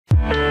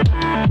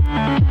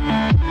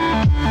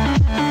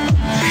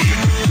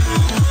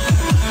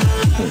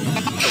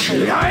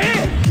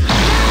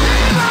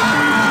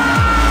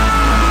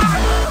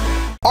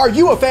Are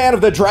you a fan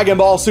of the Dragon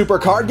Ball Super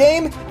card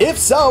game? If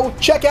so,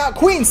 check out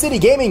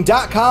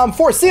QueenCityGaming.com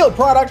for sealed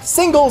product,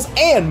 singles,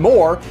 and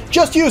more.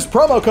 Just use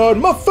promo code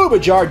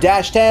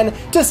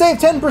MafubaJar-10 to save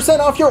 10%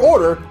 off your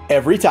order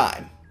every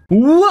time.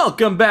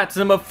 Welcome back to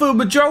the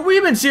Mafuba Jar.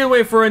 We've been here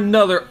away for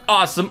another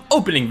awesome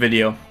opening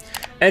video.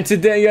 And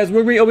today, guys,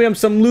 we're going to be opening up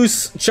some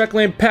loose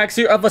Checkland packs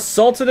here of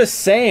Assault of the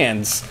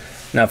Saiyans.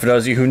 Now, for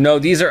those of you who know,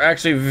 these are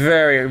actually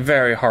very,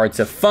 very hard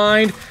to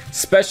find,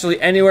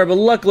 especially anywhere, but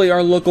luckily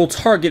our local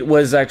Target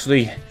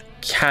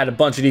had a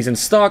bunch of these in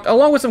stock,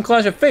 along with some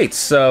Clash of Fates.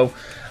 So,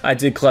 I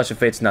did Clash of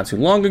Fates not too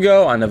long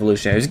ago on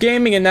Evolutionaries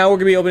Gaming, and now we're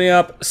going to be opening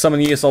up some of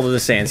the Assault of the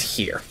Saiyans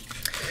here.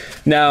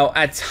 Now,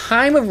 at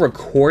time of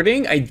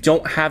recording, I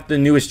don't have the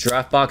newest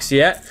draft box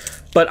yet,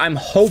 but I'm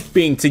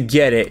hoping to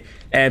get it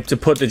and to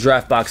put the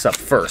draft box up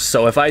first.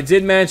 So if I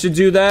did manage to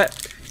do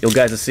that, you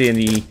guys will see in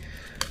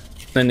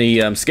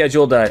the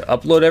schedule that I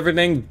upload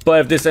everything.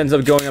 But if this ends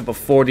up going up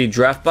before the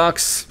draft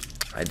box,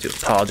 I do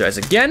apologize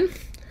again.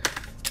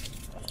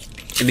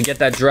 Gonna get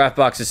that draft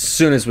box as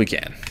soon as we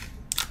can.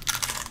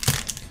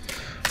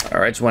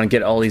 Alright, just want to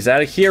get all these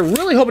out of here.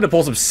 Really hoping to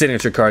pull some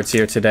signature cards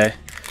here today.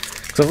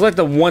 So it's like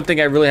the one thing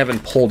I really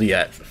haven't pulled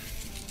yet.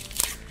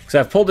 So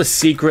I've pulled a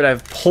secret,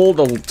 I've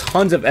pulled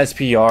tons of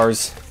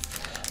SPRs.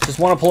 Just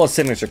want to pull a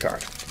signature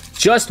card.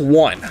 Just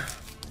one.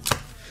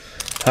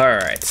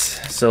 Alright,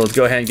 so let's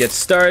go ahead and get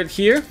started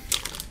here.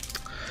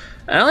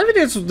 I don't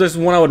think there's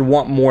one I would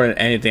want more than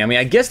anything. I mean,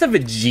 I guess the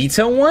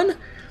Vegeta one,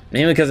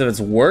 mainly because of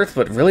its worth,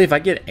 but really if I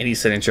get any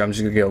signature, I'm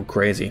just going to go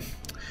crazy.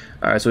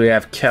 Alright, so we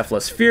have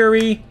Kefla's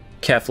Fury,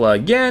 Kefla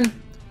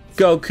again,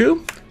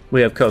 Goku,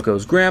 we have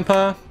Coco's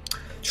Grandpa,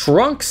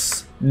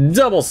 Trunks,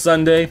 Double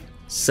Sunday,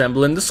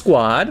 Semblin the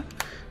Squad,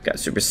 got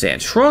Super Saiyan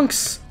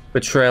Trunks,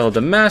 Betrayal of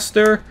the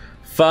Master,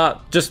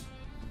 just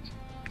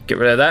get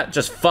rid of that,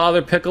 just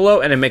Father Piccolo,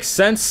 and it makes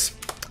sense,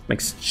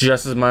 makes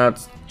just as much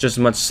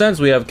sense.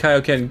 We have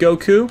Kaioken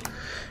Goku,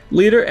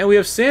 leader, and we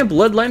have Saiyan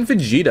Bloodline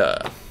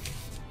Vegeta.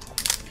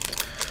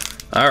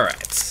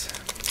 Alright,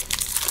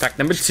 pack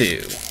number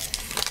 2.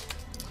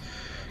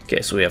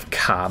 Okay, so we have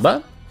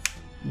Kaba,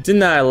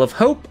 Denial of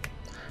Hope,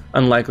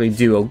 Unlikely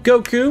Duo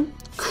Goku,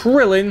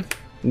 Krillin,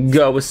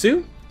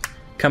 Gowasu,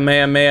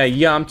 Kamehameha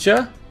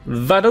Yamcha,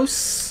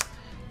 Vados,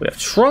 we have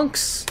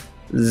Trunks,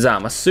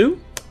 Zamasu,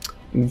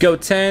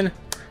 Goten,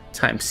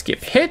 Time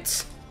Skip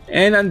Hit,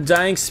 and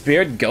Undying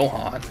Spirit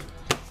Gohan.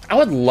 I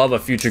would love a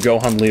future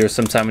Gohan leader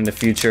sometime in the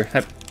future.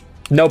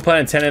 No pun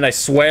intended, I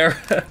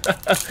swear.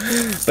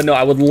 But no,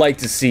 I would like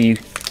to see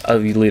a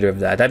leader of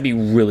that. That'd be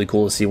really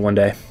cool to see one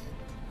day.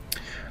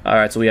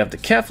 Alright, so we have the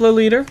Kefla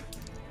leader,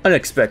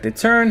 Unexpected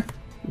Turn,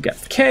 we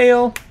got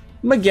Kale,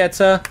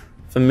 Magetta,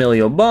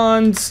 Familial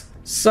Bonds,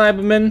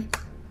 Cyberman,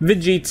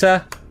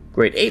 Vegeta,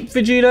 Great Ape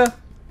Vegeta,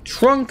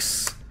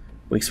 Trunks,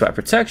 Weak Spot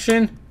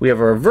Protection, we have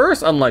a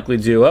Reverse Unlikely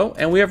Duo,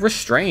 and we have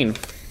Restrain.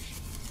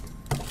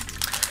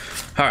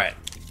 Alright,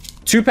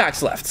 2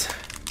 packs left.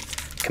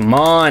 Come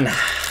on.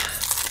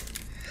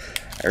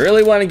 I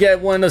really want to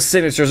get one of those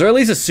signatures, or at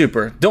least a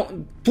super.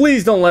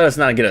 Please don't let us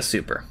not get a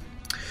super.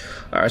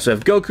 Alright, so I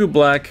have Goku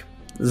Black,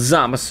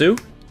 Zamasu,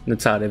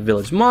 Natade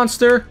Village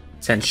Monster,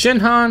 Ten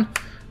Shinhan,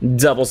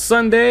 Double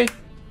Sunday,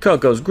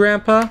 Coco's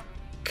Grandpa,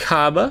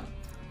 Kaba,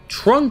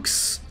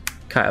 Trunks,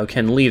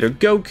 Kaioken Leader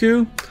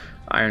Goku,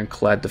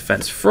 Ironclad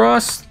Defense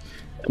Frost.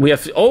 We have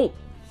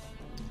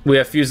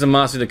Fuse the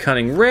Monster to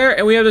Cunning Rare,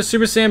 and we have the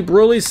Super Saiyan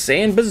Broly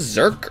Saiyan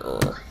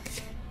Berserker.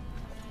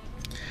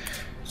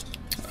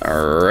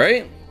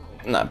 Alright,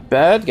 not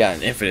bad. Got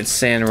an Infinite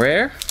Saiyan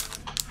Rare.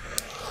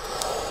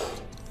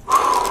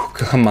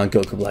 Come on,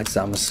 Goku Black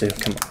Zamasu,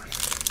 come on.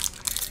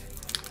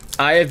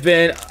 I have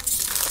been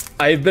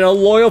a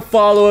loyal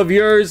follower of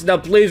yours. Now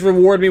please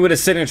reward me with a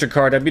signature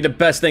card. That'd be the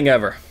best thing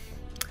ever.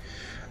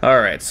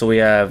 Alright, so we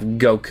have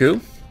Goku,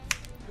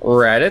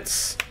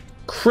 Raditz,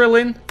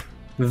 Krillin,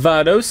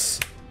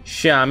 Vados,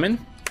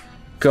 Shaman,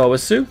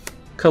 Gowasu,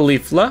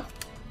 Caulifla,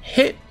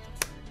 Hit,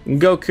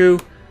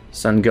 Goku,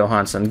 Son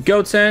Gohan, Son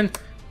Goten.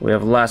 We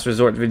have Last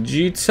Resort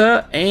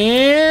Vegeta,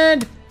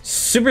 and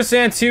Super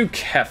Saiyan 2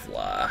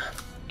 Kefla.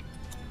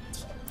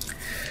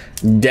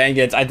 Dang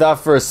it, I thought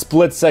for a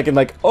split second,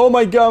 like, oh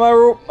my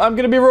god, I'm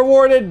gonna be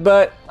rewarded,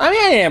 but I mean,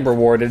 I am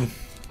rewarded.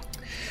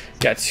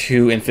 Got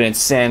 2 Infinite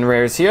Saiyan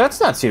Rares here, that's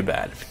not too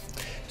bad.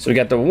 So we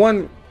got the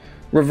one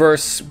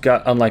reverse,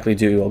 got Unlikely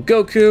Duo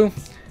Goku,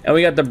 and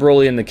we got the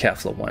Broly and the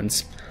Kefla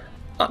ones.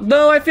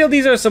 Though I feel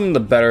these are some of the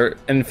better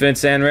Infinite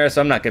Saiyan Rares,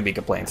 so I'm not gonna be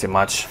complaining too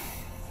much.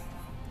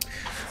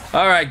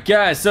 Alright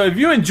guys, so if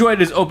you enjoyed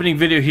this opening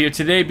video here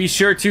today, be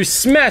sure to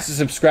smash the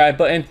subscribe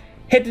button,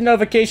 hit the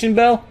notification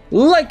bell,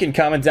 like and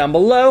comment down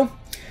below.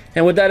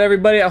 And with that,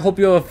 everybody, I hope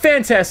you have a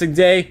fantastic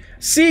day.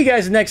 See you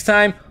guys next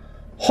time.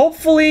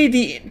 Hopefully,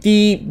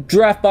 the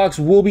draft box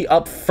will be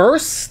up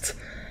first.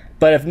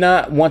 But if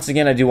not, once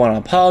again, I do want to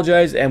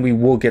apologize. And we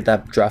will get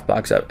that draft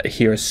box up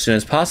here as soon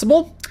as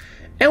possible.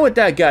 And with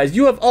that, guys,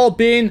 you have all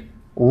been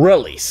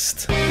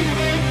released.